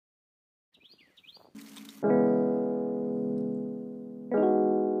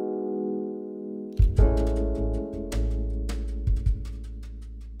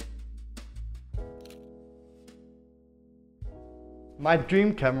My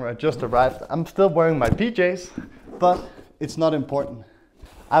dream camera just arrived. I'm still wearing my PJs, but it's not important.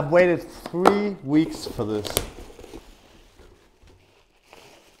 I've waited 3 weeks for this.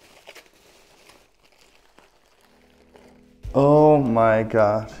 Oh my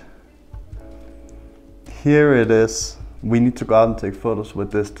god. Here it is. We need to go out and take photos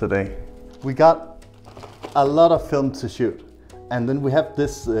with this today. We got a lot of film to shoot. And then we have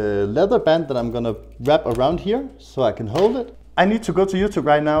this leather band that I'm gonna wrap around here so I can hold it. I need to go to YouTube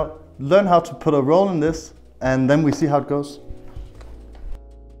right now, learn how to put a roll in this, and then we see how it goes.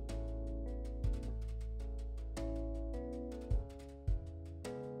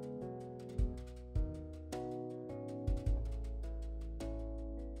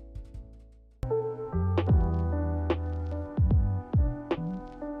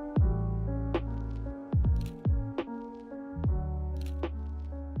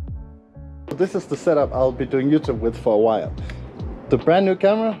 This is the setup I'll be doing YouTube with for a while. The brand new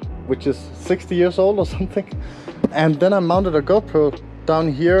camera, which is 60 years old or something. And then I mounted a GoPro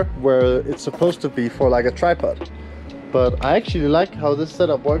down here where it's supposed to be for like a tripod. But I actually like how this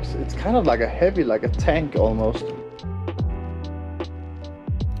setup works. It's kind of like a heavy, like a tank almost.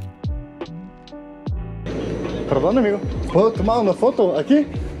 Perdón, amigo. ¿Puedo tomar una foto aquí?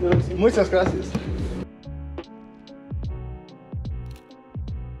 Muchas gracias.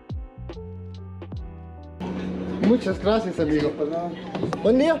 Muchas gracias, amigo.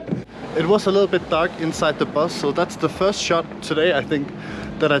 Buen día. It was a little bit dark inside the bus, so that's the first shot today, I think,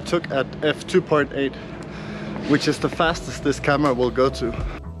 that I took at f2.8, which is the fastest this camera will go to.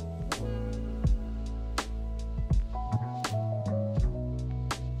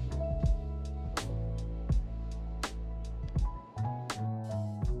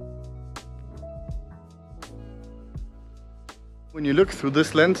 When you look through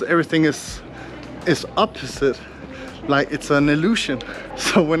this lens, everything is opposite. Like it's an illusion.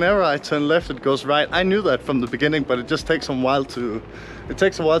 So whenever I turn left, it goes right. I knew that from the beginning, but it just takes a while to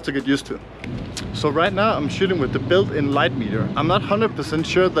get used to. So right now I'm shooting with the built-in light meter. I'm not 100%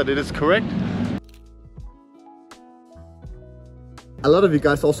 sure that it is correct. A lot of you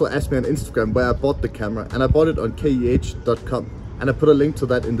guys also asked me on Instagram where I bought the camera, and I bought it on keh.com, and I put a link to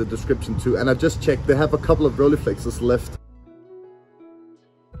that in the description too. And I just checked, they have a couple of Rolleiflexes left.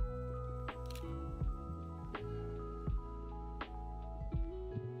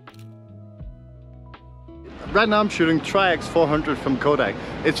 Right now I'm shooting Tri-X 400 from Kodak.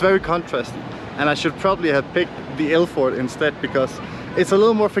 It's very contrasty, and I should probably have picked the L for it instead because it's a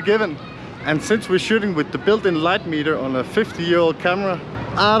little more forgiving. And since we're shooting with the built-in light meter on a 50-year-old camera,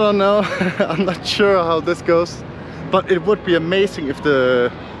 I don't know, I'm not sure how this goes. But it would be amazing if the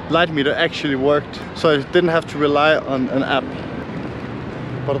light meter actually worked, so I didn't have to rely on an app.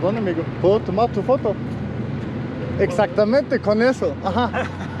 Perdón, amigo, ¿puedo tomar tu foto? Exactamente con eso. Ajá.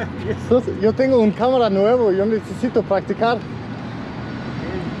 Entonces, yo tengo un cámara nuevo, yo necesito practicar.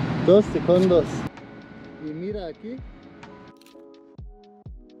 2 segundos. Y mira aquí.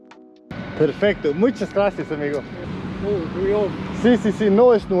 Perfecto, muchas gracias, amigo. Sí,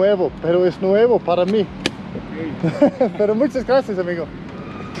 no es nuevo, pero es nuevo para mí. Pero muchas gracias, amigo.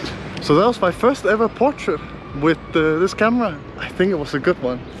 So that was my first ever portrait with this camera. I think it was a good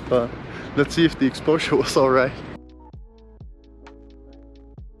one, but let's see if the exposure was alright.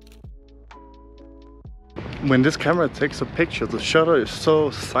 When this camera takes a picture, the shutter is so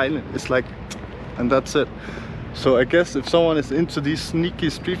silent. It's like, and that's it. So I guess if someone is into these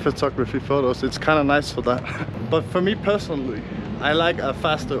sneaky street photography photos, it's kind of nice for that. But for me personally, I like a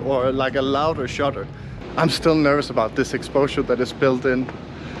faster or like a louder shutter. I'm still nervous about this exposure that is built in.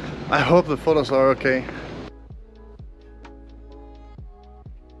 I hope the photos are okay.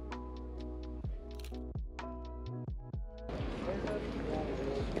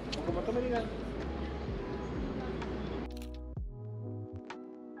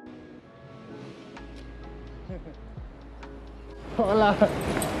 Hola.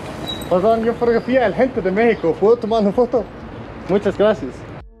 Perdón, yo fotografía al gente de México. ¿Puedo tomar una foto? Muchas gracias.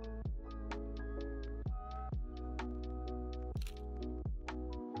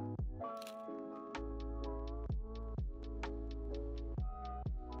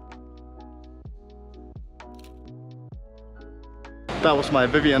 That was my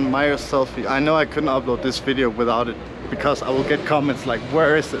Vivian Myers selfie. I know I couldn't upload this video without it because I will get comments like,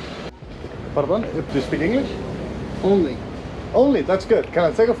 where is it? Pardon, do you speak English? Only. Only? That's good. Can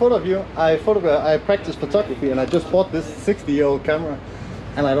I take a photo of you? I practice photography and I just bought this 60-year-old camera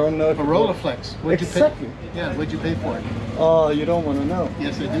and I don't know if... A Rolleiflex. Exactly. Yeah, what'd you pay for it? Oh, you don't want to know.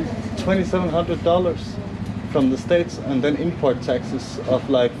 Yes, I do. $2,700 from the States, and then import taxes of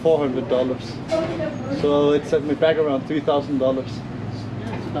like $400. So it set me back around $3,000.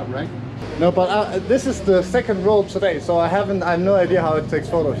 not right. No, but this is the second roll today, so I have no idea how it takes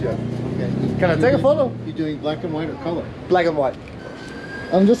photos yet. Okay. Can I take a photo? You doing black and white or color? Black and white.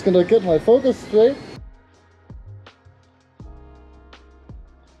 I'm just gonna get my focus straight.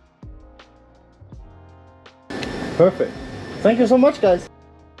 Perfect. Thank you so much, guys.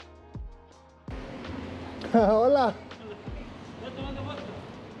 Hola.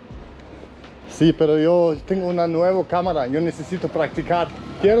 Sí, pero yo tengo una nueva cámara, yo necesito practicar.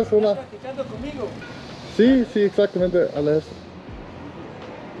 ¿Quieres una? ¿Practicando conmigo? Sí, sí, exactamente, Alex.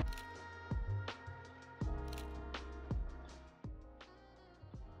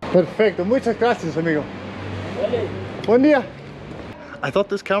 Perfecto, muchas gracias, amigo. Vale. Buen día. I thought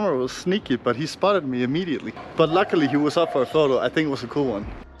this camera was sneaky, but he spotted me immediately. But luckily he was up for a photo. I think it was a cool one.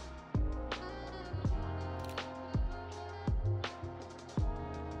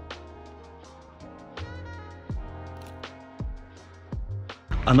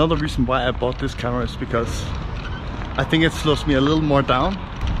 Another reason why I bought this camera is because I think it slows me a little more down.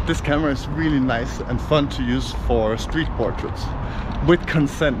 This camera is really nice and fun to use for street portraits with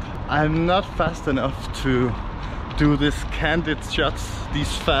consent. I'm not fast enough to do this candid shots,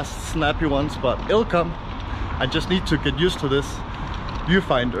 these fast snappy ones, but it'll come. I just need to get used to this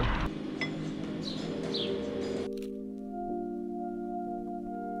viewfinder.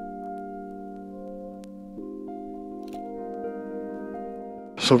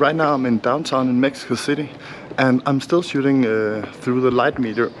 So right now I'm in downtown in Mexico City and I'm still shooting through the light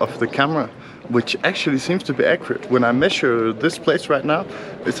meter of the camera, which actually seems to be accurate. When I measure this place right now,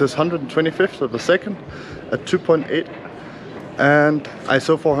 it says 125th of a second at 2.8 and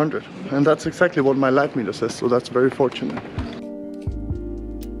ISO 400, and that's exactly what my light meter says, so that's very fortunate.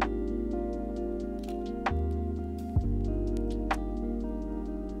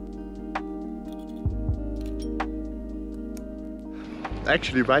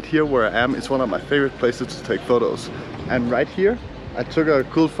 Actually, right here where I am is one of my favorite places to take photos. And right here, I took a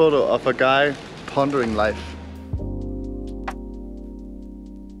cool photo of a guy pondering life.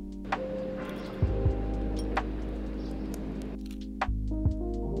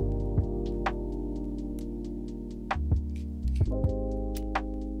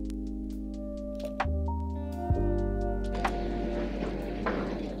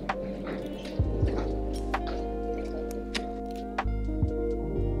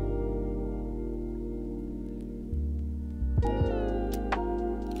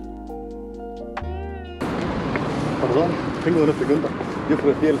 Perdón, tengo una pregunta. Yo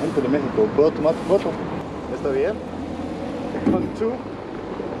conocí a la gente de México. ¿Puedo tomar tu foto? ¿Está bien? ¿Con tú?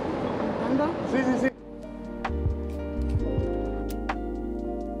 ¿Anda? Sí, sí, sí.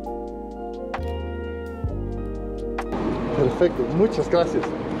 Perfecto, muchas gracias.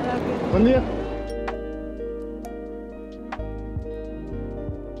 Buen día.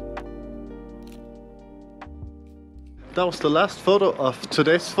 That was the last photo of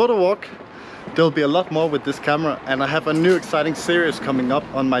today's photo walk. There'll be a lot more with this camera, and I have a new exciting series coming up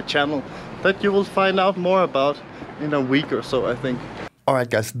on my channel that you will find out more about in a week or so, I think. Alright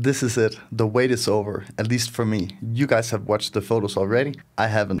guys, this is it. The wait is over, at least for me. You guys have watched the photos already. I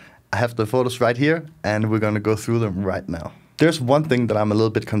haven't. I have the photos right here, and we're gonna go through them right now. There's one thing that I'm a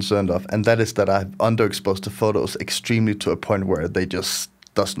little bit concerned of, and that is that I've underexposed the photos extremely to a point where they just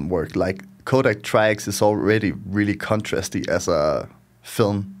doesn't work. Like, Kodak Tri-X is already really contrasty as a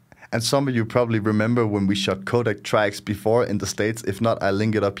film. And some of you probably remember when we shot Kodak Tri-X before in the States. If not, I'll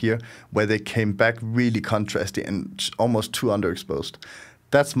link it up here, where they came back really contrasty and almost too underexposed.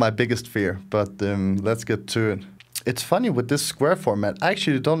 That's my biggest fear, but let's get to it. It's funny with this square format. I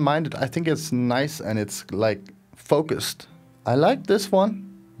actually don't mind it. I think it's nice and it's like focused. I like this one.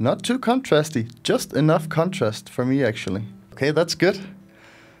 Not too contrasty, just enough contrast for me actually. Okay, that's good.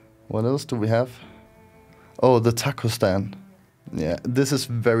 What else do we have? Oh, the taco stand. Yeah, this is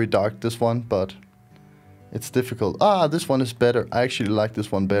very dark, this one, but it's difficult. Ah, this one is better. I actually like this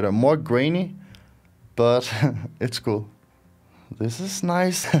one better. More grainy, but it's cool. This is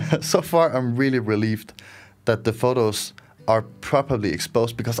nice. So far, I'm really relieved that the photos are properly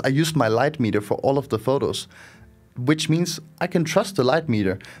exposed because I used my light meter for all of the photos, which means I can trust the light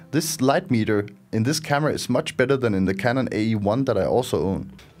meter. This light meter in this camera is much better than in the Canon AE1 that I also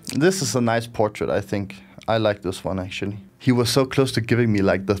own. This is a nice portrait, I think. I like this one actually. He was so close to giving me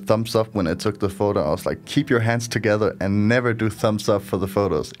like the thumbs up when I took the photo. I was like, keep your hands together and never do thumbs up for the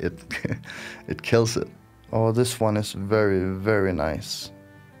photos. It kills it. Oh, this one is very, very nice.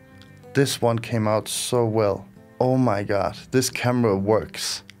 This one came out so well. Oh my God, this camera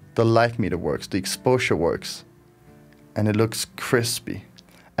works. The light meter works, the exposure works. And it looks crispy.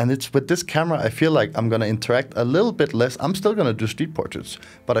 And it's with this camera, I feel like I'm gonna interact a little bit less. I'm still gonna do street portraits,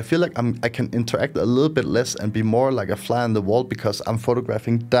 but I feel like I can interact a little bit less and be more like a fly on the wall because I'm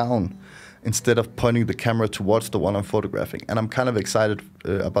photographing down instead of pointing the camera towards the one I'm photographing. And I'm kind of excited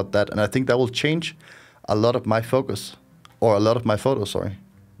about that. And I think that will change a lot of my focus, or a lot of my photos, sorry.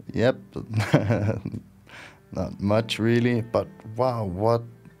 Yep, not much really, but wow, what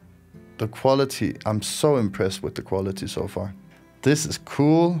the quality. I'm so impressed with the quality so far. This is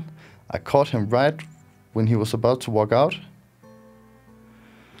cool. I caught him right when he was about to walk out.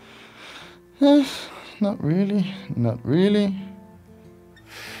 Not really, not really.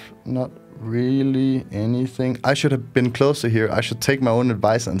 Not really anything. I should have been closer here. I should take my own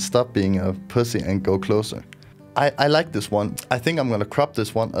advice and stop being a pussy and go closer. I like this one. I think I'm gonna crop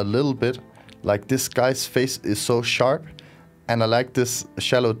this one a little bit. Like, this guy's face is so sharp, and I like this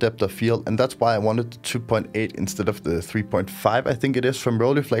shallow depth of field, and that's why I wanted the 2.8 instead of the 3.5, I think it is, from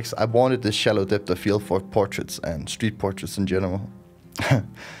Rolleiflex. I wanted this shallow depth of field for portraits and street portraits in general.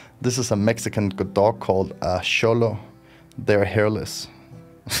 This is a Mexican dog called a Cholo. They're hairless.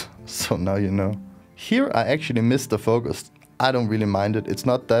 So now you know. Here I actually missed the focus. I don't really mind it. It's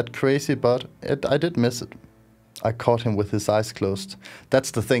not that crazy, but I did miss it. I caught him with his eyes closed. That's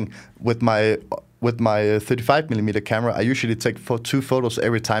the thing. With my 35mm camera, I usually take 2 photos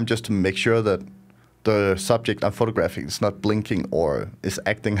every time just to make sure that the subject I'm photographing is not blinking or is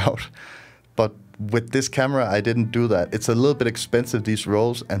acting out. But with this camera, I didn't do that. It's a little bit expensive, these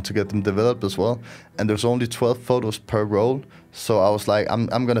rolls, and to get them developed as well. And there's only 12 photos per roll. So I was like,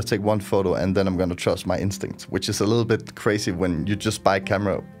 I'm gonna take 1 photo and then I'm gonna trust my instincts, which is a little bit crazy when you just buy a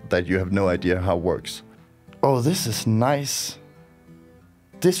camera that you have no idea how it works. Oh, this is nice.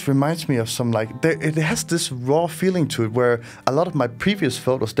 This reminds me of some, like, it has this raw feeling to it, where a lot of my previous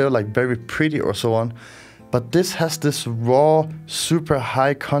photos, they're like very pretty or so on. But this has this raw, super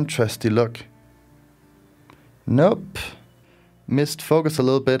high contrasty look. Nope. Missed focus a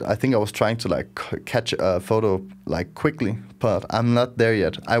little bit. I think I was trying to like catch a photo like quickly, but I'm not there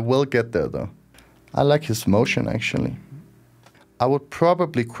yet. I will get there though. I like his motion actually. I would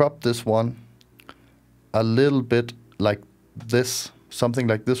probably crop this one a little bit like this, something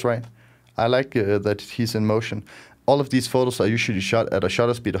like this, right? I like that he's in motion. All of these photos are usually shot at a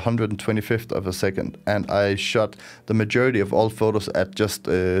shutter speed 125th of a second, and I shot the majority of all photos at just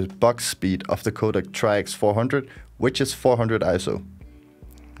box speed of the Kodak Tri-X 400, which is 400 ISO.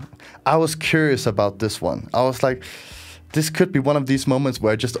 I was curious about this one. I was like, this could be one of these moments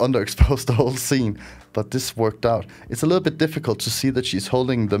where I just underexposed the whole scene, but this worked out. It's a little bit difficult to see that she's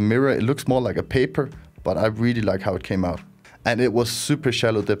holding the mirror. It looks more like a paper, but I really like how it came out. And it was super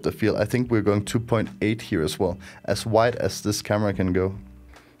shallow depth of field. I think we're going 2.8 here as well, as wide as this camera can go.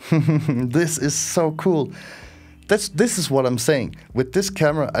 This is so cool. This is what I'm saying. With this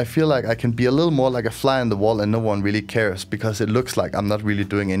camera, I feel like I can be a little more like a fly on the wall and no one really cares, because it looks like I'm not really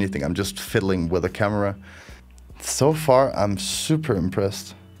doing anything. I'm just fiddling with a camera. So far, I'm super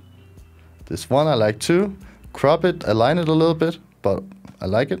impressed. This one I like too. Crop it, align it a little bit, but I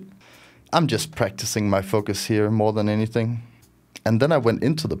like it. I'm just practicing my focus here more than anything. And then I went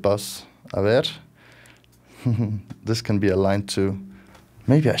into the bus. A ver. This can be aligned too.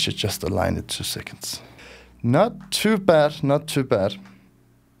 Maybe I should just align it 2 seconds. Not too bad, not too bad.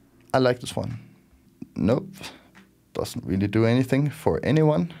 I like this one. Nope. Doesn't really do anything for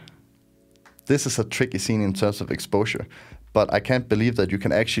anyone. This is a tricky scene in terms of exposure, but I can't believe that you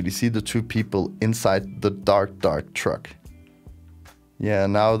can actually see the 2 people inside the dark truck. Yeah,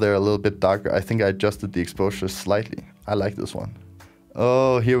 now they're a little bit darker. I think I adjusted the exposure slightly. I like this one.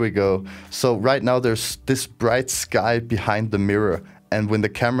 Oh, here we go. So right now there's this bright sky behind the mirror, and when the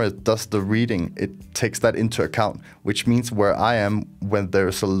camera does the reading, it takes that into account, which means where I am, when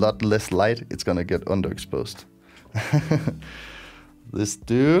there's a lot less light, it's gonna get underexposed. This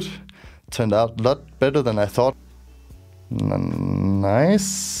dude turned out a lot better than I thought.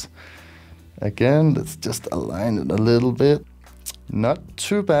 Nice. Again, let's just align it a little bit. Not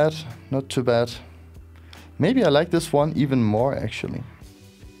too bad, not too bad. Maybe I like this one even more actually.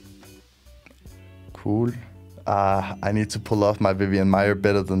 Cool. I need to pull off my Vivian Maier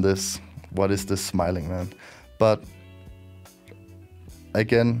better than this. What is this smiling, man? But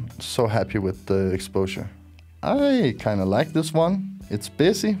again, so happy with the exposure. I kind of like this one. It's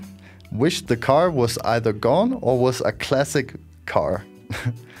busy. Wish the car was either gone or was a classic car.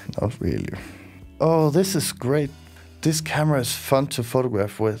 Not really. Oh, this is great. This camera is fun to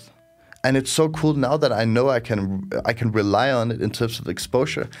photograph with. And it's so cool now that I know I can rely on it in terms of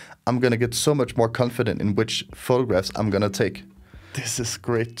exposure. I'm gonna get so much more confident in which photographs I'm gonna take. This is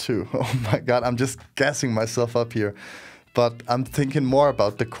great too. Oh my God, I'm just gassing myself up here. But I'm thinking more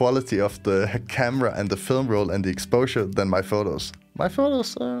about the quality of the camera and the film roll and the exposure than my photos. My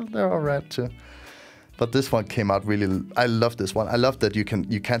photos, they're alright too. But this one came out really, I love this one. I love that you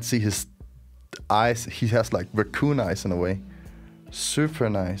can't see his eyes. He has like raccoon eyes in a way. Super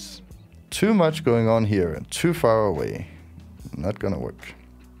nice. Too much going on here and too far away. Not gonna work.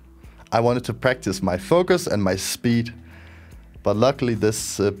 I wanted to practice my focus and my speed, but luckily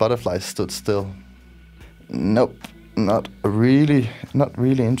this butterfly stood still. Nope, not really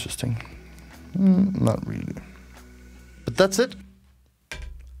interesting. Not really. But that's it.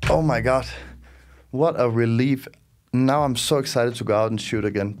 Oh my god, what a relief. Now I'm so excited to go out and shoot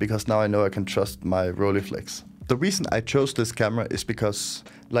again, because now I know I can trust my Rolleiflex. The reason I chose this camera is because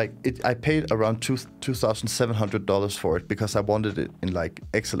I paid around $2,700 for it because I wanted it in like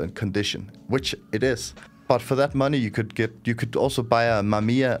excellent condition, which it is. But for that money you could also buy a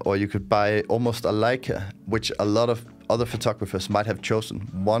Mamiya, or you could buy almost a Leica, which a lot of other photographers might have chosen,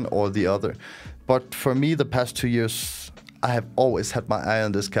 one or the other. But for me, the past 2 years, I have always had my eye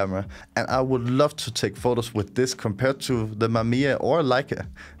on this camera, and I would love to take photos with this compared to the Mamiya or Leica.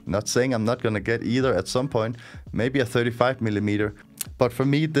 Not saying I'm not gonna get either at some point, maybe a 35mm. But for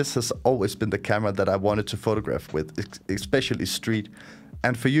me, this has always been the camera that I wanted to photograph with, especially street.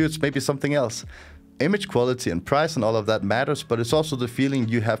 And for you, it's maybe something else. Image quality and price and all of that matters, but it's also the feeling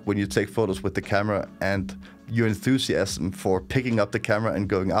you have when you take photos with the camera and your enthusiasm for picking up the camera and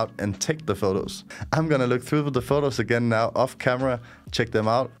going out and take the photos. I'm gonna look through the photos again now off camera, check them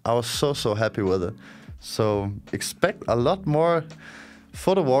out. I was so happy with it. So expect a lot more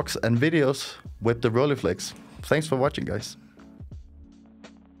photo walks and videos with the Rolleiflex. Thanks for watching, guys.